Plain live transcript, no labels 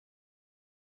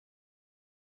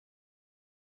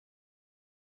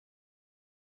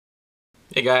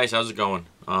Hey guys, how's it going?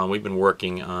 We've been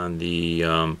working on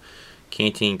the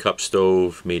canteen cup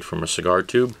stove made from a cigar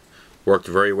tube. Worked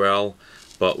very well,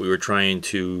 but we were trying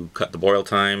to cut the boil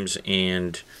times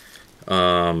and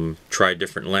try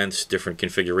different lengths, different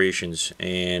configurations,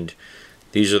 and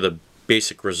these are the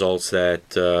basic results that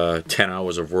 10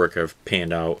 hours of work have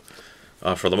panned out.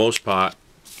 For the most part,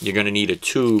 you're going to need a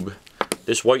tube.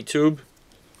 This white tube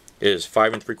is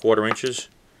 5 3/4 inches,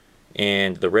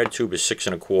 and the red tube is 6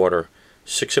 1/4.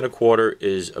 6 1/4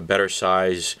 is a better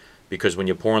size because when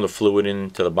you're pouring the fluid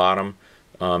into the bottom,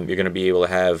 you're going to be able to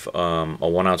have a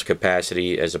 1 ounce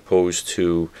capacity as opposed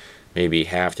to maybe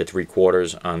half to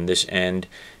 3/4 on this end.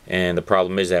 And the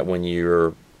problem is that when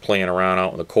you're playing around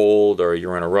out in the cold or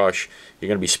you're in a rush, you're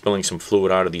going to be spilling some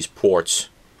fluid out of these ports.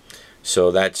 So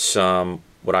that's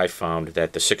what I found,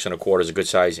 that the 6 1/4 is a good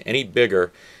size. Any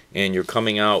bigger and you're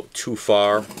coming out too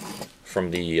far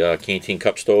from the canteen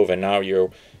cup stove, and now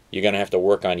you're going to have to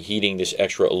work on heating this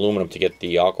extra aluminum to get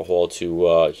the alcohol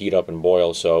to heat up and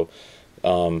boil. So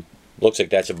looks like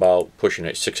that's about pushing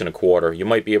it 6 1/4. You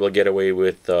might be able to get away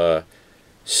with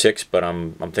 6, but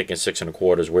I'm thinking 6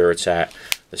 1/4 is where it's at.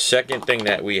 The second thing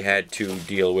that we had to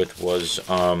deal with was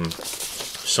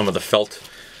some of the felt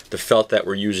that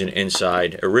we're using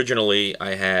inside. Originally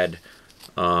I had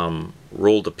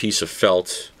rolled a piece of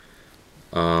felt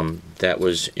that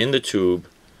was in the tube,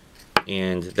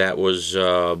 and that was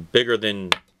bigger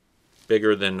than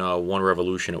 1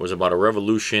 revolution. It was about 1.25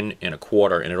 revolutions, and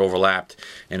it overlapped,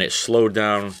 and it slowed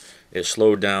down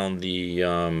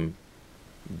the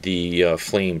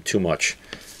flame too much.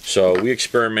 So we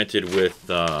experimented with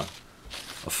a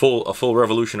full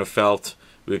revolution of felt.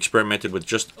 We experimented with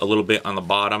just a little bit on the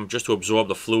bottom, just to absorb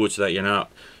the fluid, so that you're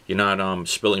not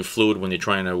spilling fluid when you're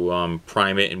trying to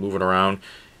prime it and move it around.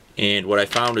 And what I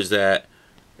found is that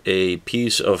a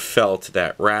piece of felt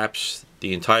that wraps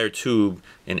the entire tube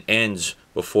and ends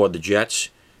before the jets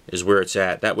is where it's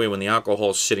at. That way, when the alcohol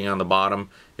is sitting on the bottom,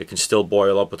 it can still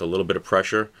boil up with a little bit of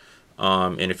pressure.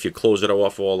 And if you close it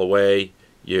off all the way,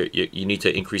 you need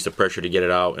to increase the pressure to get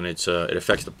it out, and it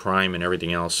affects the prime and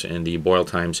everything else and the boil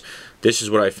times. This is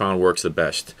what I found works the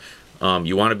best.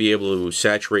 You want to be able to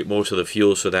saturate most of the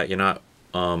fuel so that you're not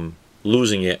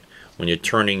losing it when you're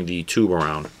turning the tube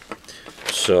around.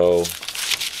 So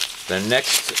the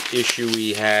next issue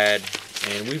we had,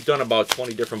 and we've done about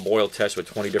 20 different boil tests with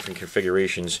 20 different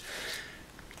configurations.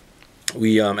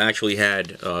 We actually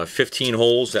had 15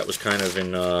 holes. That was kind of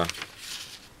in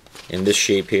this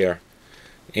shape here,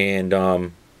 and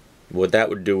what that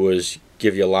would do is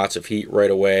give you lots of heat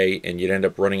right away, and you'd end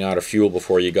up running out of fuel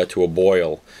before you got to a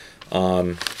boil.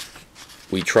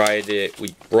 We tried it,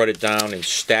 we brought it down and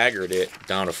staggered it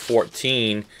down to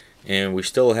 14, and we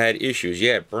still had issues.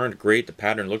 Yeah, it burned great, the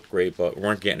pattern looked great, but we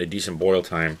weren't getting a decent boil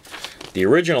time. The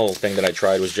original thing that I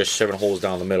tried was just 7 holes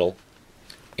down the middle,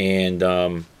 and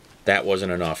that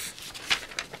wasn't enough.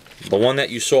 The one that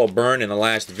you saw burn in the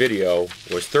last video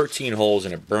was 13 holes,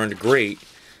 and it burned great,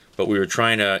 but we were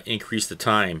trying to increase the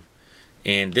time.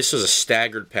 And this is a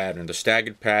staggered pattern. The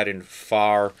staggered pattern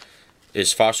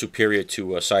is far superior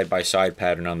to a side-by-side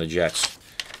pattern on the jets.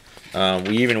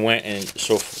 We even went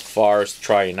so far as to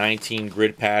try a 19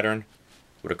 grid pattern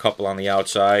with a couple on the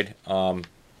outside.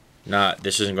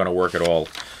 This isn't going to work at all.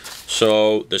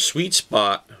 So the sweet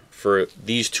spot for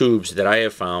these tubes that I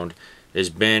have found has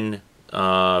been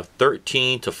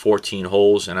 13 to 14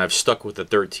 holes, and I've stuck with the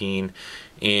 13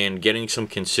 and getting some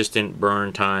consistent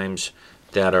burn times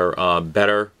that are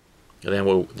better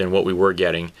than what we were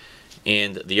getting.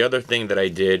 And the other thing that I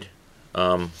did,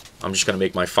 I'm just going to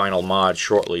make my final mod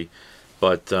shortly,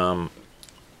 but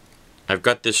I've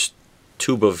got this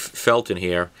tube of felt in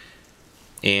here,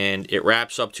 and it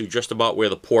wraps up to just about where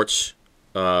the ports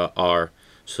are,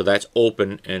 so that's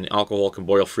open and alcohol can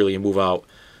boil freely and move out.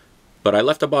 But I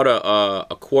left about a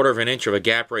 1/4 inch of a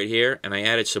gap right here, and I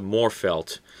added some more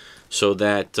felt so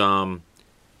that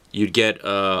you'd get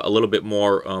a little bit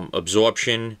more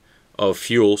absorption of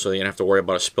fuel, so you don't have to worry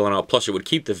about it spilling out. Plus, it would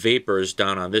keep the vapors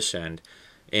down on this end.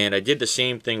 And I did the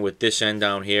same thing with this end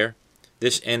down here.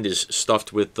 This end is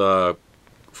stuffed with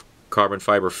carbon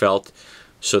fiber felt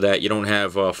so that you don't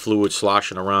have fluid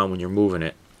sloshing around when you're moving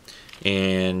it.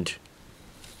 And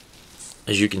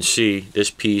as you can see,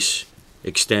 this piece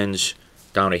extends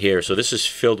down to here. So this is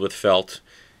filled with felt,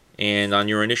 and on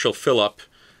your initial fill up,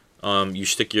 you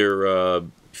stick your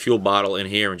fuel bottle in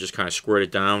here and just kind of squirt it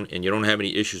down, and you don't have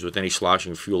any issues with any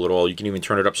sloshing fuel at all. You can even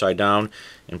turn it upside down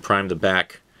and prime the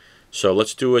back. So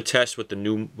let's do a test with the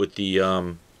new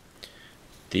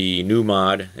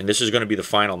mod, and this is going to be the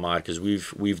final mod because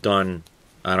we've done,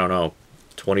 I don't know,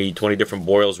 20 different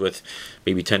boils with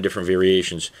maybe 10 different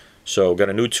variations. So got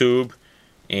a new tube,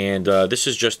 and this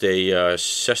is just a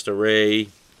Cesta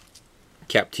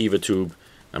Captiva tube.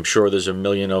 I'm sure there's a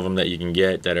million of them that you can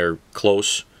get that are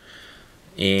close.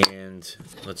 And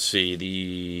let's see,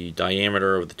 the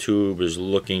diameter of the tube is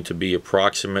looking to be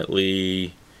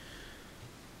approximately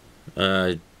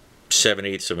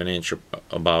 7/8 of an inch,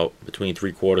 about between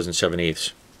 3/4 and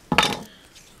 7/8.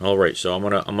 All right, so I'm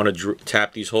gonna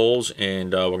tap these holes,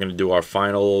 and we're gonna do our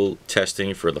final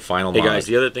testing for the final mod. Hey guys,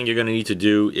 the other thing you're gonna need to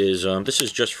do is this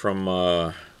is just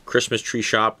from Christmas Tree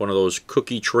Shop, one of those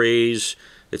cookie trays.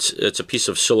 It's a piece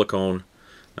of silicone.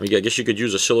 I mean, I guess you could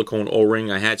use a silicone O-ring.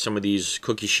 I had some of these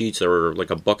cookie sheets that were like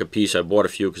 $1 a piece. I bought a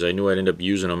few because I knew I'd end up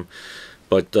using them.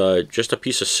 But just a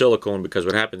piece of silicone, because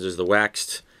what happens is the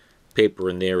waxed paper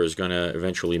in there is going to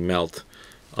eventually melt.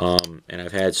 And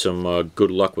I've had some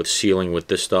good luck with sealing with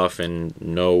this stuff, and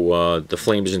no, the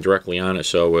flame isn't directly on it,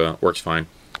 so it works fine.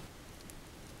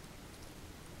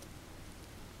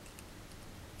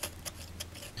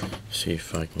 See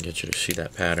if I can get you to see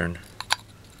that pattern.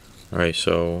 Alright,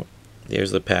 so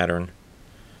there's the pattern.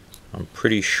 I'm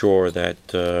pretty sure that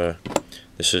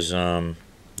this is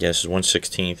this is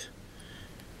 1/16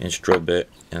 inch drill bit,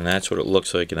 and that's what it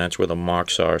looks like, and that's where the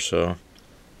marks are. So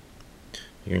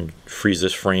you can freeze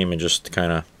this frame and just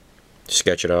kind of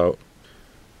sketch it out.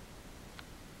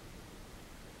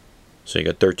 So you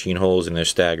got 13 holes and they're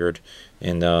staggered,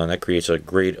 and that creates a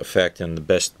great effect and the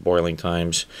best boiling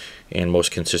times and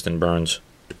most consistent burns.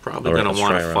 You're probably going to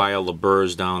want to file the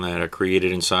burrs down that are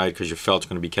created inside, because your felt's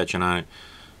going to be catching on it.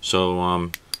 So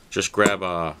just grab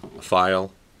a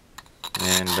file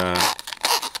and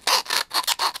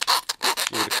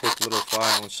give it a quick little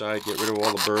file inside, get rid of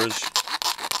all the burrs,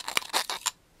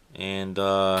 and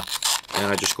then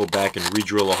I just go back and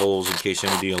re-drill the holes in case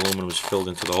any of the aluminum is filled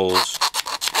into the holes.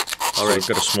 Alright, I've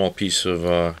got a small piece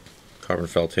of carbon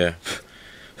felt here.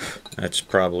 That's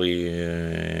probably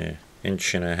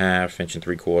 1.5 inches, 1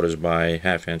 3/4 by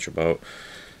 1/2 inch about.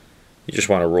 You just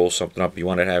want to roll something up. You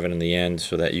want to have it in the end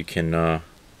so that you can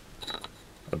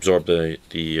absorb the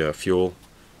fuel,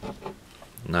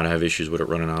 not have issues with it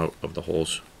running out of the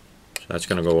holes. So that's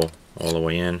going to go all the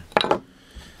way in.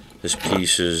 This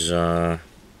piece is yeah,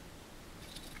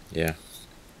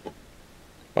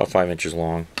 about 5 inches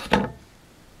long,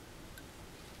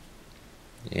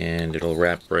 and it'll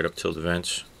wrap right up till the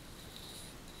vents.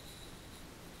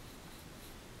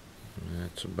 And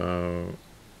that's about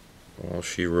all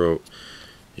she wrote.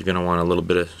 You're going to want a little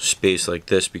bit of space like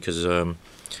this, because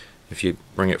if you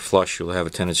bring it flush, you'll have a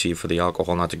tendency for the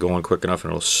alcohol not to go in quick enough,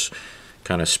 and it'll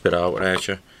kind of spit out at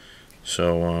you.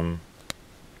 So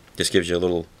this gives you a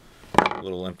little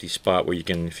empty spot where you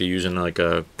can, if you're using like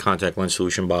a contact lens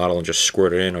solution bottle, and just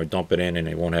squirt it in or dump it in, and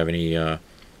it won't have any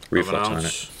reflux on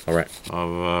it. Alright,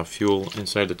 of fuel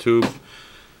inside the tube.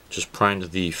 Just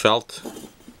primed the felt.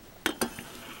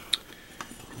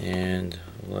 And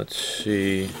let's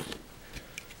see.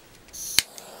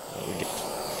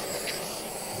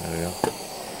 There we go.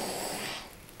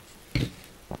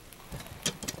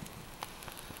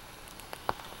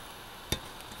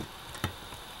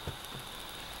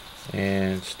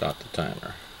 And stop the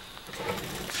timer.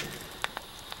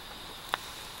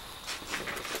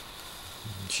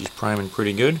 She's priming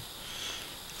pretty good.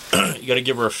 You got to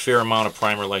give her a fair amount of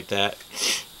primer like that,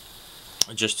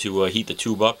 just to heat the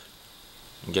tube up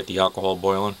and get the alcohol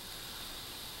boiling.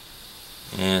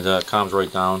 And it calms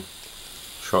right down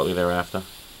shortly thereafter.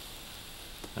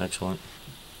 Excellent.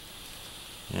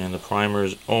 And the primer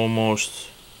is almost,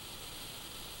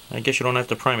 I guess you don't have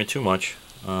to prime it too much.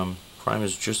 Prime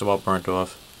is just about burnt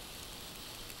off.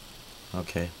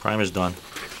 Okay, prime is done.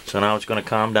 So now it's going to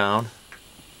calm down.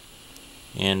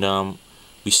 And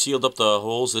we sealed up the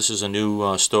holes. This is a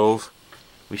new stove.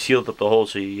 We sealed up the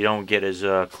holes so you don't get as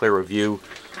clear a view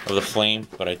of the flame,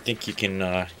 but I think you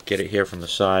can get it here from the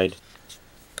side.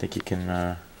 I think you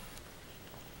can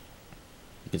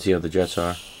see how the jets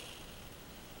are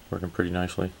working pretty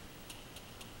nicely.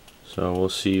 So we'll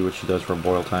see what she does for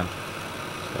boil time.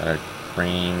 Got a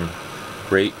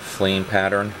great flame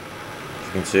pattern, as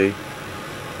you can see.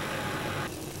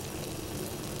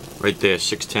 Right there,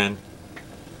 610.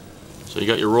 So you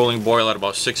got your rolling boil at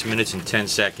about 6 minutes and 10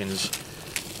 seconds.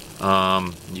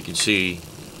 You can see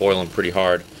boiling pretty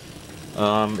hard.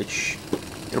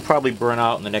 It'll probably burn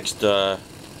out in the next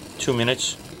 2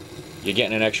 minutes. You're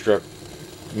getting an extra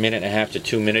 1.5 to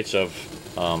 2 minutes of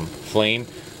flame.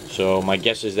 So my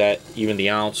guess is that even the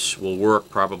ounce will work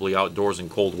probably outdoors in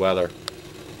cold weather.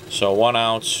 So 1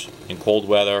 ounce in cold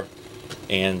weather,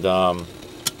 and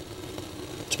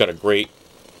it's got a great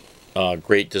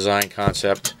great design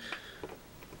concept.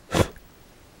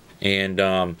 And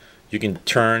You can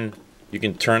turn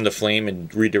the flame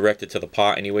and redirect it to the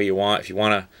pot any way you want. If you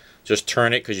want to just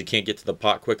turn it because you can't get to the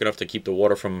pot quick enough to keep the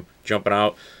water from jumping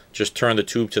out, just turn the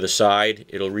tube to the side.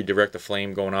 It'll redirect the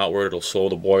flame going outward. It'll slow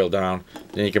the boil down.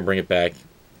 Then you can bring it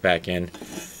back in.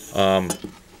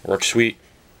 Works sweet.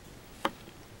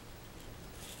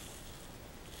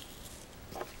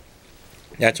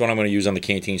 That's what I'm going to use on the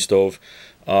canteen stove.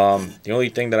 The only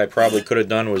thing that I probably could have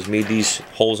done was made these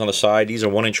holes on the side. These are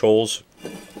 1-inch holes.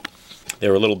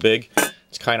 They're a little big.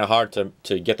 It's kind of hard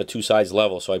to get the two sides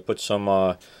level, so I put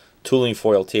some tooling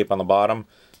foil tape on the bottom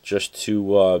just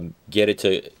to get it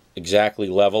to exactly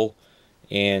level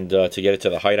and to get it to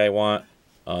the height I want.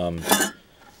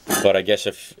 But I guess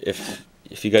if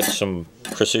you got some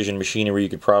precision machinery, you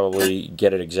could probably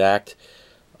get it exact.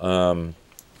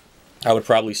 I would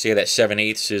probably say that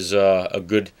 7/8 is a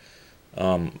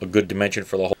good dimension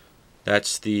for the hole.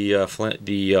 That's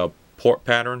the port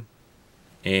pattern,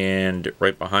 and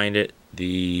right behind it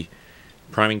the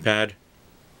priming pad.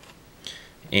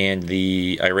 And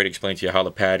I already explained to you how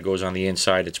the pad goes on the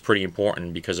inside. It's pretty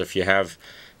important because if you have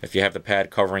the pad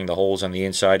covering the holes on the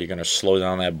inside, you're going to slow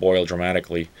down that boil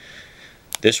dramatically.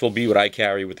 This will be what I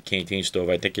carry with the canteen stove.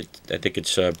 I think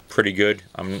it's pretty good.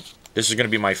 This is going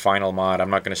to be my final mod. I'm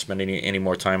not going to spend any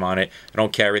more time on it. I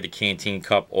don't carry the canteen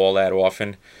cup all that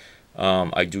often.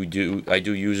 I do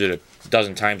use it a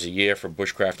dozen times a year for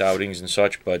bushcraft outings and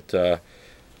such, but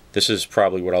this is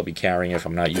probably what I'll be carrying if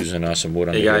I'm not using some wood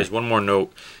on Hey guys, one more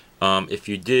note. If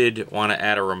you did want to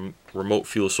add a remote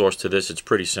fuel source to this, it's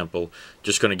pretty simple.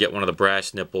 Just going to get one of the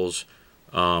brass nipples.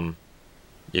 You're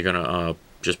going to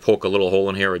just poke a little hole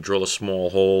in here or drill a small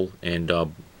hole and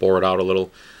bore it out a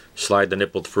little. Slide the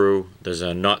nipple through. There's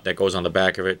a nut that goes on the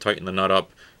back of it. Tighten the nut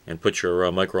up and put your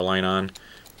micro line on.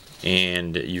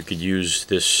 And you could use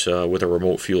this with a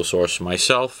remote fuel source.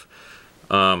 Myself,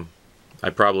 I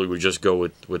probably would just go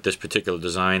with this particular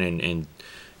design and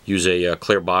use a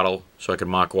clear bottle so I could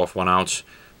mock off 1 ounce,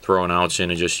 throw an ounce in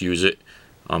and just use it.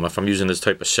 If I'm using this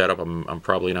type of setup, I'm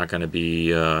probably not going to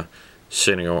be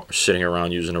sitting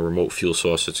around using a remote fuel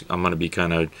source. I'm going to be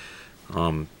kind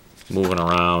of moving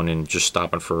around and just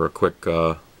stopping for a quick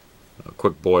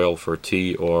boil for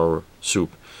tea or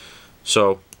soup.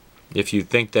 So if you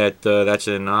think that that's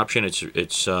an option,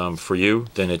 it's for you,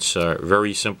 then it's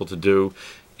very simple to do,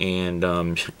 and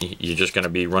you're just going to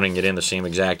be running it in the same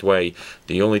exact way.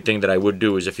 The only thing that I would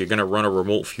do is if you're going to run a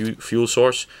remote fuel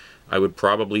source, I would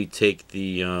probably take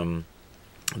the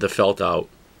felt out.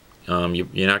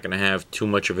 You're not going to have too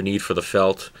much of a need for the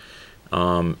felt,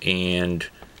 and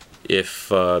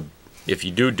if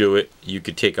you do it, you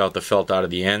could take out the felt out of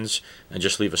the ends and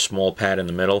just leave a small pad in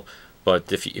the middle.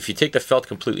 But if you take the felt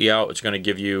completely out, it's going to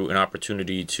give you an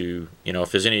opportunity to,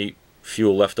 if there's any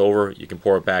fuel left over, you can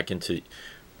pour it back into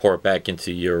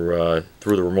your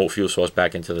through the remote fuel source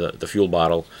back into the fuel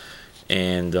bottle.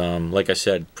 And like I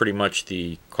said, pretty much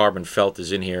the carbon felt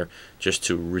is in here just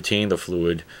to retain the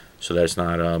fluid so that it's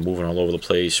not moving all over the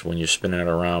place when you're spinning it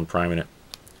around, priming it.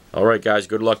 All right, guys,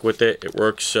 good luck with it. It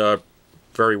works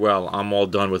very well. I'm all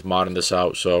done with modding this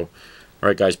out. So, all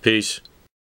right, guys, peace.